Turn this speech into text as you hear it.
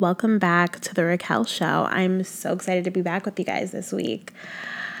Welcome back to the Racquelle Show. I'm so excited to be back with you guys this week.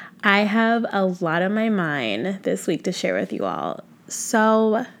 I have a lot on my mind this week to share with you all.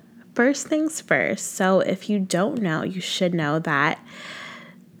 So, first things first. So, if you don't know, you should know that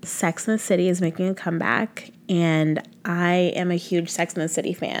Sex and the City is making a comeback, and I am a huge Sex and the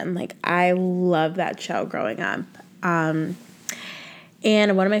City fan. Like, I love that show growing up.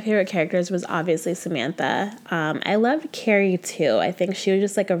 And one of my favorite characters was obviously Samantha. I loved Carrie too. I think she was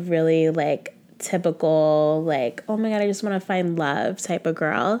just like a really like typical like, oh my God, I just want to find love type of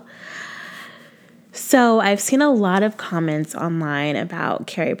girl. So I've seen a lot of comments online about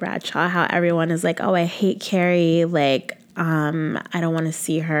Carrie Bradshaw, how everyone is like, oh, I hate Carrie. Like, I don't want to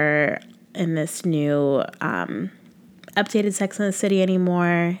see her in this new updated Sex and the City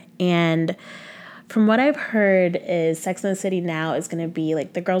anymore. And from what I've heard is Sex and the City now is going to be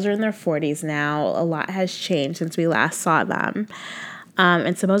like the girls are in their 40s now. A lot has changed since we last saw them.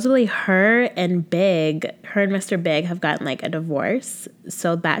 And supposedly her and Mr. Big have gotten like a divorce.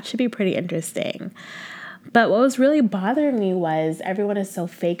 So that should be pretty interesting. But what was really bothering me was everyone is so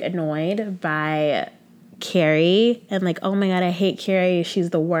fake annoyed by Carrie and like, oh my God, I hate Carrie. She's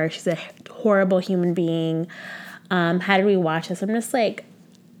the worst. She's a horrible human being. How did we watch this? I'm just like,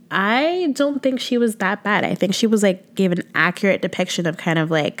 I don't think she was that bad. I think she was like, gave an accurate depiction of kind of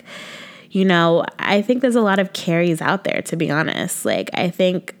like, you know, I think there's a lot of Carries out there, to be honest. Like, I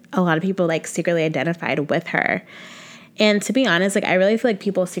think a lot of people like secretly identified with her. And to be honest, like, I really feel like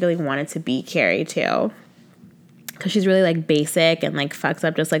people secretly wanted to be Carrie too. Because she's really like basic and like fucks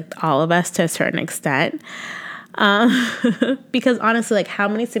up just like all of us to a certain extent. Because honestly, like, how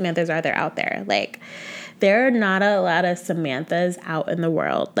many Samanthas are there out there? Like, there are not a lot of Samanthas out in the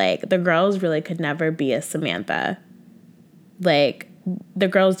world. Like, the girls really could never be a Samantha. Like, the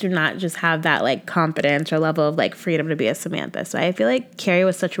girls do not just have that, like, confidence or level of, like, freedom to be a Samantha. So I feel like Carrie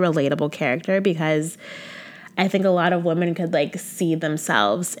was such a relatable character because I think a lot of women could, like, see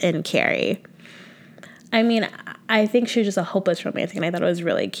themselves in Carrie. I mean, I think she was just a hopeless romantic, and I thought it was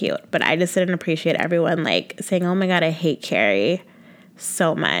really cute. But I just didn't appreciate everyone, like, saying, oh, my God, I hate Carrie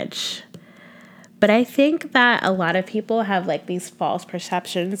so much. But I think that a lot of people have, like, these false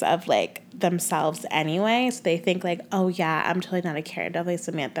perceptions of, like, themselves anyway. So they think, like, oh, yeah, I'm totally not a Carrie, definitely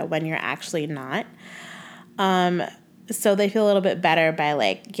Samantha, when you're actually not. So they feel a little bit better by,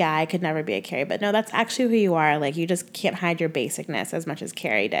 like, yeah, I could never be a Carrie. But no, that's actually who you are. Like, you just can't hide your basicness as much as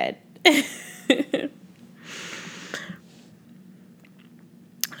Carrie did.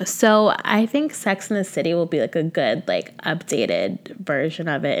 So I think Sex and the City will be like a good like updated version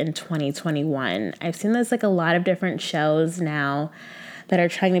of it in 2021. I've seen there's like a lot of different shows now that are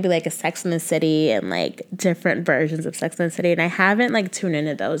trying to be like a Sex and the City and like different versions of Sex and the City. And I haven't like tuned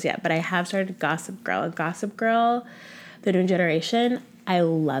into those yet, but I have started Gossip Girl. And Gossip Girl, the new generation, I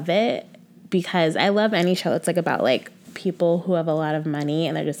love it because I love any show that's like about like people who have a lot of money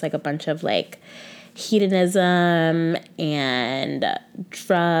and they're just like a bunch of like hedonism and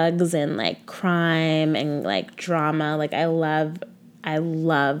drugs and like crime and like drama. Like I love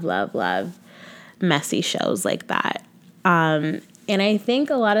messy shows like that. And I think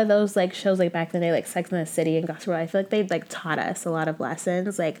a lot of those like shows like back in the day, like Sex and the City and Gossip Girl, I feel like they like taught us a lot of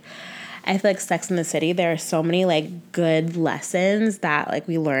lessons. Like I feel like Sex and the City, there are so many like good lessons that like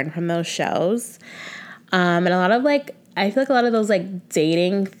we learn from those shows. And a lot of like I feel like a lot of those, like,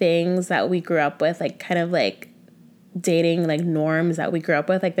 dating things that we grew up with, like, kind of, like, dating, like, norms that we grew up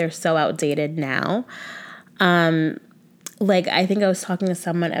with, like, they're so outdated now. Like, I think I was talking to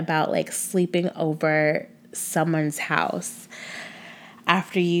someone about, like, sleeping over someone's house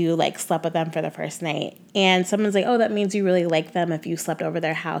after you, like, slept with them for the first night. And someone's like, oh, that means you really like them if you slept over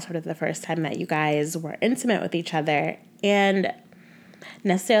their house for the first time that you guys were intimate with each other. And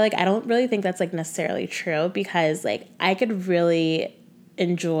necessarily, like, I don't really think that's, like, necessarily true because, like, I could really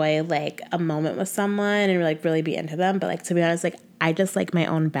enjoy, like, a moment with someone and, like, really be into them. But, like, to be honest, like, I just like my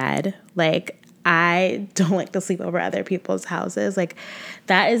own bed. Like, I don't like to sleep over other people's houses. Like,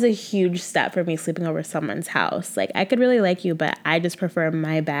 that is a huge step for me, sleeping over someone's house. Like, I could really like you, but I just prefer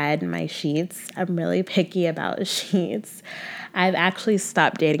my bed, my sheets. I'm really picky about sheets. I've actually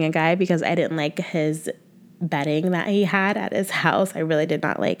stopped dating a guy because I didn't like his bedding that he had at his house. I really did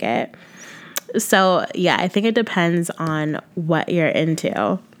not like it. So yeah, I think it depends on what you're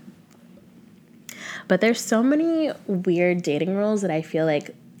into. But there's so many weird dating rules that I feel like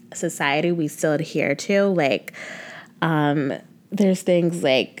society we still adhere to. Like, there's things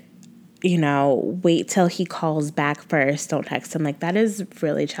like, you know, wait till he calls back first. Don't text him. Like, that is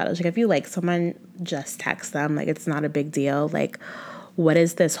really childish. Like, if you like someone, just text them. Like, it's not a big deal. Like, what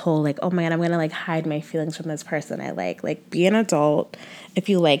is this whole like, oh my God, I'm going to like hide my feelings from this person I like. Like, be an adult. If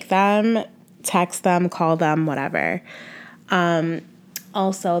you like them, text them, call them, whatever.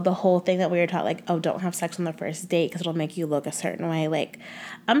 Also, the whole thing that we were taught, like, oh, don't have sex on the first date because it'll make you look a certain way. Like,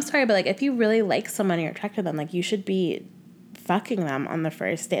 I'm sorry, but like, if you really like someone and you're attracted to them, like, you should be fucking them on the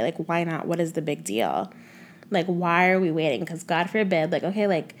first date. Like, why not? What is the big deal? Like, why are we waiting? Because God forbid, like, okay,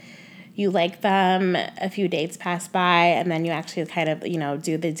 like, you like them, a few dates pass by, and then you actually kind of, you know,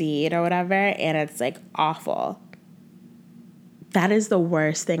 do the deed or whatever, and it's like awful. That is the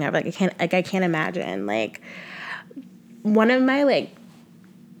worst thing ever. Like, I can't imagine. Like, one of my like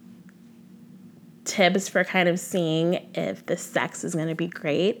tips for kind of seeing if the sex is going to be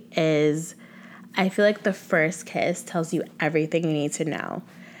great is, I feel like the first kiss tells you everything you need to know.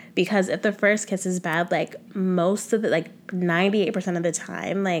 Because if the first kiss is bad, like most of the, like 98% of the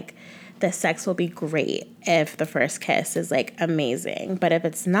time, like the sex will be great if the first kiss is like amazing. But if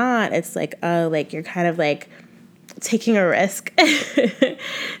it's not, it's like, oh, like you're kind of like taking a risk.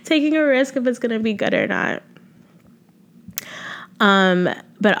 Taking a risk if it's going to be good or not.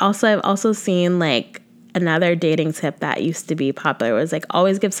 But also I've also seen like another dating tip that used to be popular was like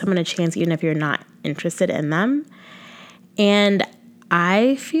always give someone a chance even if you're not interested in them. And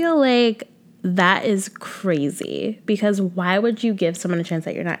I feel like that is crazy because why would you give someone a chance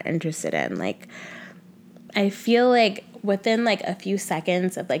that you're not interested in? Like, I feel like within like a few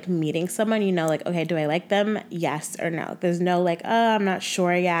seconds of like meeting someone, you know, like, okay, do I like them? Yes or no. There's no like, oh, I'm not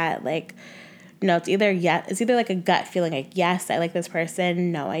sure yet. Like, no, it's either like a gut feeling like, yes, I like this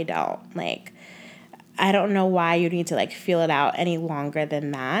person. No, I don't. Like, I don't know why you need to like feel it out any longer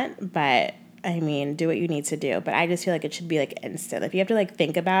than that. But I mean, do what you need to do. But I just feel like it should be like instant. If you have to like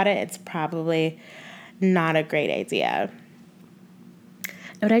think about it, it's probably not a great idea.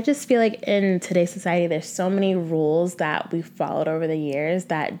 But I just feel like in today's society, there's so many rules that we followed over the years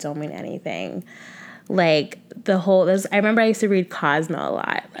that don't mean anything. Like I remember I used to read Cosmo a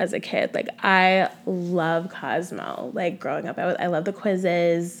lot as a kid. Like I love Cosmo. Like growing up, I love the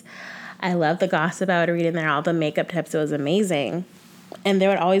quizzes. I love the gossip I would read in there, all the makeup tips. It was amazing. And there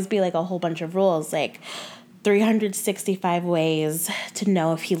would always be like a whole bunch of rules, like 365 ways to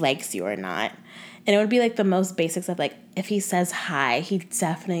know if he likes you or not. And it would be like the most basic stuff. Like if he says hi, he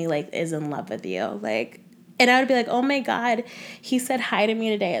definitely like is in love with you. Like, and I would be like, oh my God, he said hi to me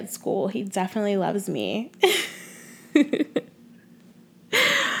today at school. He definitely loves me.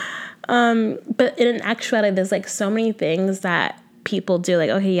 But in actuality, there's like so many things that people do. Like,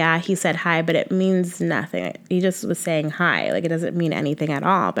 okay, yeah, he said hi, but it means nothing. He just was saying hi. Like it doesn't mean anything at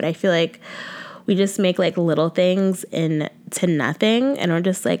all. But I feel like we just make like little things into nothing. And we're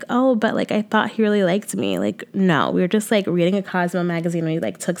just like, oh, but like I thought he really liked me. Like, no, we were just like reading a Cosmo magazine. We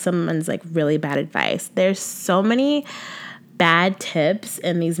like took someone's like really bad advice. There's so many bad tips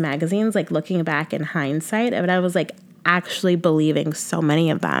in these magazines, like looking back in hindsight. But I was like actually believing so many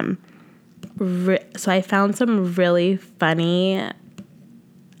of them. So I found some really funny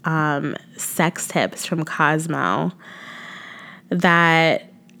sex tips from Cosmo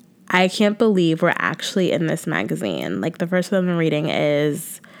that I can't believe were actually in this magazine. Like the first one I'm reading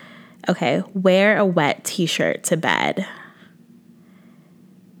is, okay, wear a wet t-shirt to bed.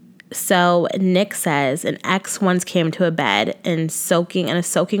 So Nick says an ex once came to a bed in a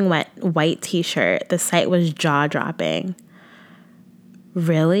soaking wet white t-shirt. The sight was jaw-dropping.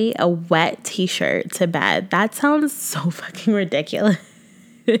 Really? A wet t-shirt to bed? That sounds so fucking ridiculous.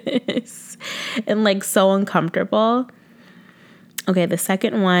 And like so uncomfortable. Okay, the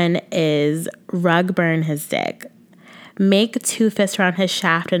second one is rug burn his dick. Make 2 fists around his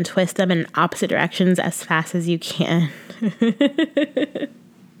shaft and twist them in opposite directions as fast as you can.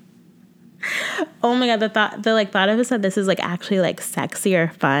 Oh my God, the thought of us that this is like actually like sexy or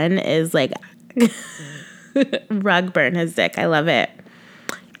fun is like rug burn his dick. I love it.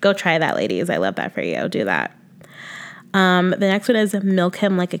 Go try that, ladies. I love that for you. Do that. The next one is milk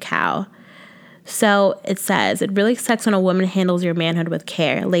him like a cow. So it says, it really sucks when a woman handles your manhood with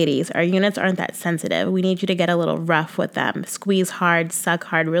care. Ladies, our units aren't that sensitive. We need you to get a little rough with them. Squeeze hard, suck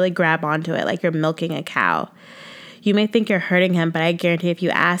hard, really grab onto it like you're milking a cow. You may think you're hurting him, but I guarantee if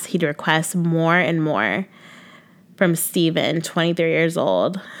you ask, he'd request more and more. From Steven, 23 years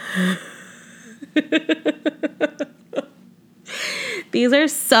old. These are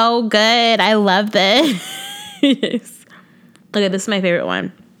so good. I love this. Okay, this is my favorite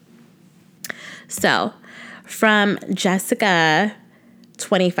one. So, from Jessica,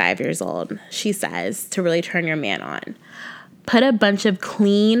 25 years old, she says, to really turn your man on, put a bunch of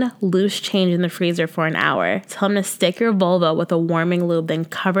clean, loose change in the freezer for an hour. Tell him to stick your vulva with a warming lube, then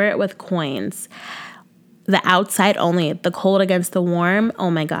cover it with coins. The outside only, the cold against the warm. Oh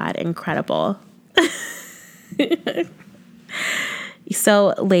my God, incredible.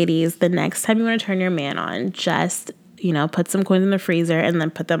 So, ladies, the next time you want to turn your man on, just, put some coins in the freezer and then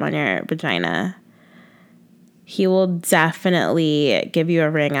put them on your vagina. He will definitely give you a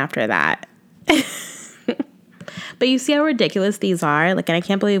ring after that. But you see how ridiculous these are? Like, and I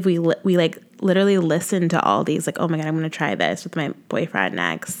can't believe we like literally listened to all these. Like, oh my God, I'm going to try this with my boyfriend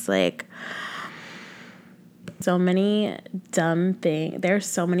next. Like, so many dumb things. There's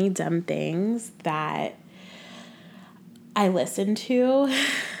so many dumb things that I listened to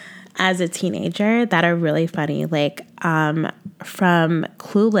as a teenager that are really funny. Like, from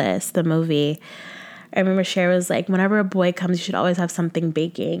Clueless, the movie, I remember Cher was like, whenever a boy comes, you should always have something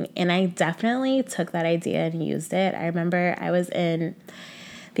baking. And I definitely took that idea and used it. I remember I was in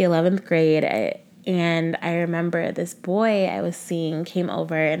the 11th grade, and I remember this boy I was seeing came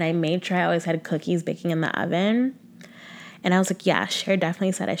over, and I made sure I always had cookies baking in the oven. And I was like, yeah, Cher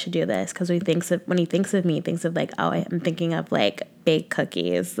definitely said I should do this, because when he thinks of me, he thinks of like, oh, I'm thinking of like baked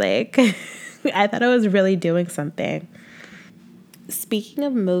cookies. Like, I thought I was really doing something. Speaking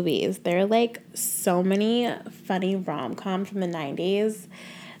of movies, there are like so many funny rom-coms from the 90s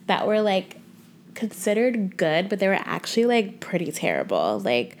that were like considered good, but they were actually like pretty terrible.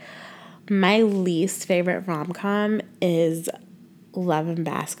 Like, my least favorite rom-com is Love and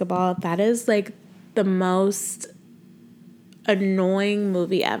Basketball. That is like the most annoying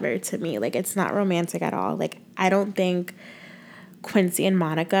movie ever to me. Like, it's not romantic at all. Like, I don't think Quincy and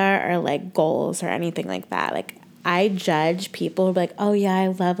Monica are like goals or anything like that. Like, I judge people who are like, oh yeah, I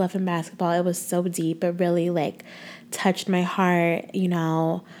love Love and Basketball. It was so deep. It really like touched my heart, it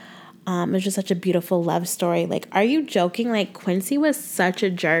was just such a beautiful love story. Like, are you joking? Like, Quincy was such a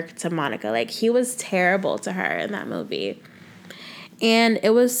jerk to Monica. Like, he was terrible to her in that movie. And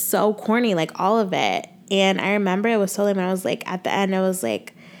it was so corny, like all of it. And I remember it was so lame. I was like, at the end, I was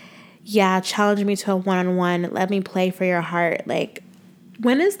like, yeah, challenge me to a one-on-one. Let me play for your heart. Like,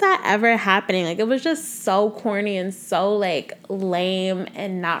 when is that ever happening? Like, it was just so corny and so, like, lame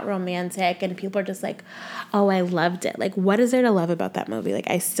and not romantic. And people are just like, oh, I loved it. Like, what is there to love about that movie? Like,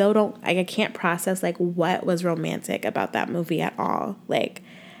 I still don't, like, I can't process, like, what was romantic about that movie at all. Like,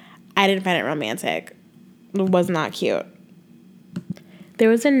 I didn't find it romantic. It was not cute. There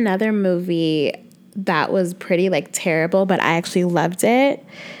was another movie that was pretty, like, terrible, but I actually loved it.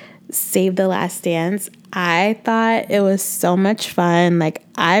 Save the Last Dance. I thought it was so much fun. Like,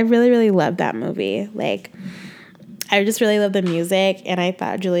 I really, really loved that movie. Like, I just really loved the music, and I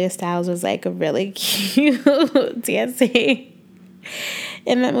thought Julia Stiles was like really cute dancing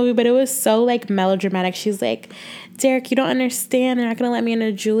in that movie, but it was so like melodramatic. She's like, Derek, you don't understand. They're not going to let me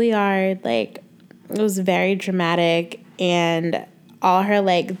into Juilliard. Like, it was very dramatic, and all her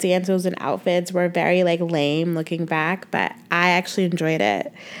like dances and outfits were very like lame looking back, but I actually enjoyed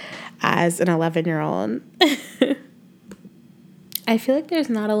it as an 11-year-old. I feel like there's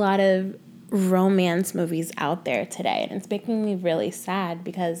not a lot of romance movies out there today, and it's making me really sad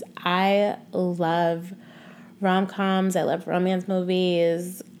because I love rom-coms. I love romance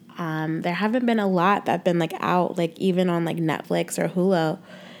movies. There haven't been a lot that have been like out, like even on like Netflix or Hulu.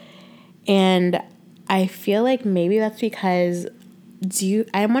 And I feel like maybe that's because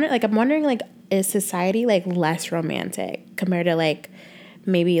I'm wondering like, is society like less romantic compared to like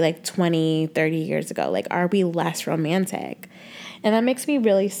maybe like 20, 30 years ago? Like, are we less romantic? And that makes me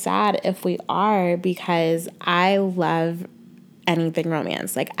really sad if we are, because I love anything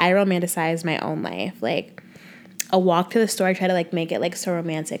romance. Like, I romanticize my own life. Like, a walk to the store, I try to like make it like so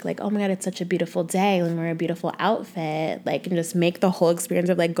romantic. Like, oh my God, it's such a beautiful day and wear a beautiful outfit. Like, and just make the whole experience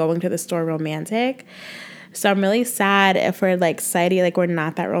of like going to the store romantic. So I'm really sad if we're like society, like we're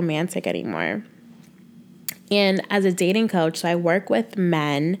not that romantic anymore. And as a dating coach, so I work with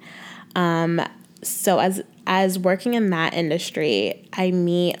men. So as working in that industry, I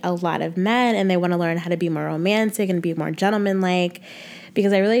meet a lot of men and they want to learn how to be more romantic and be more gentlemanlike,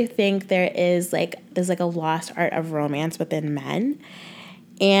 because I really think there's like a lost art of romance within men.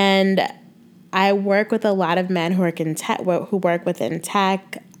 And I work with a lot of men who work within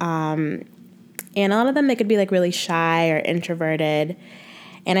tech, and a lot of them, they could be like really shy or introverted.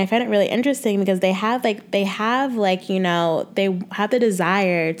 And I find it really interesting because they have the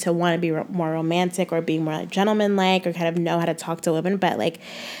desire to want to be more romantic or be more like gentlemanlike or kind of know how to talk to women, but like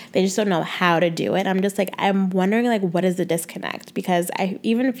they just don't know how to do it. I'm wondering like, what is the disconnect? Because I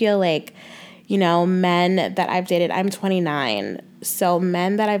even feel like, men that I've dated, I'm 29. So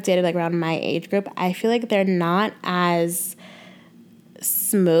men that I've dated like around my age group, I feel like they're not as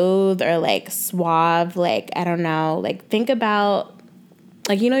smooth or like suave. Like, I don't know, like think about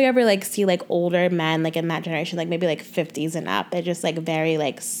like, you know, you ever like see like older men like in that generation, like maybe like 50s and up, they're just like very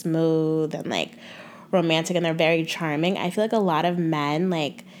like smooth and like romantic, and they're very charming. I feel like a lot of men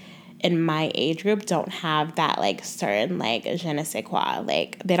like in my age group don't have that like certain like je ne sais quoi,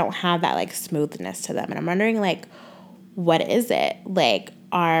 like they don't have that like smoothness to them. And I'm wondering like, what is it? Like,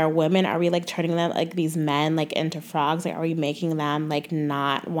 are we like turning them like these men like into frogs? Like, are we making them like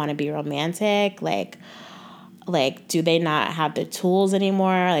not want to be romantic? Like, do they not have the tools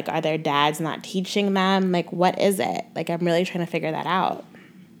anymore? Like, are their dads not teaching them? Like, what is it? Like, I'm really trying to figure that out.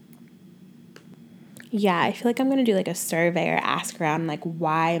 Yeah, I feel like I'm going to do like a survey or ask around like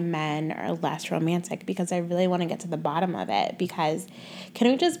why men are less romantic, because I really want to get to the bottom of it. Because can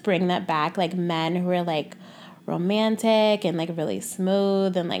we just bring that back? Like men who are like romantic and like really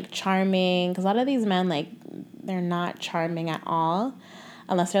smooth and like charming. Because a lot of these men, like, they're not charming at all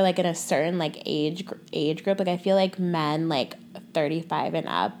unless they're like in a certain like age group. Like I feel like men like 35 and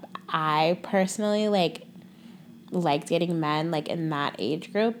up, I personally like dating men like in that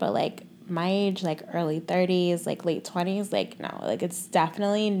age group, but like my age, like early 30s, like late 20s, like no, like it's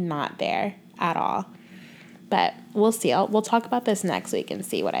definitely not there at all. But we'll see. We'll talk about this next week and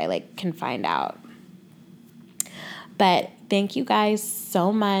see what I like can find out. But thank you guys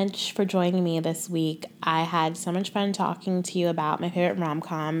so much for joining me this week. I had so much fun talking to you about my favorite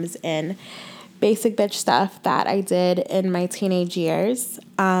rom-coms and basic bitch stuff that I did in my teenage years.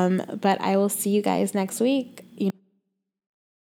 But I will see you guys next week.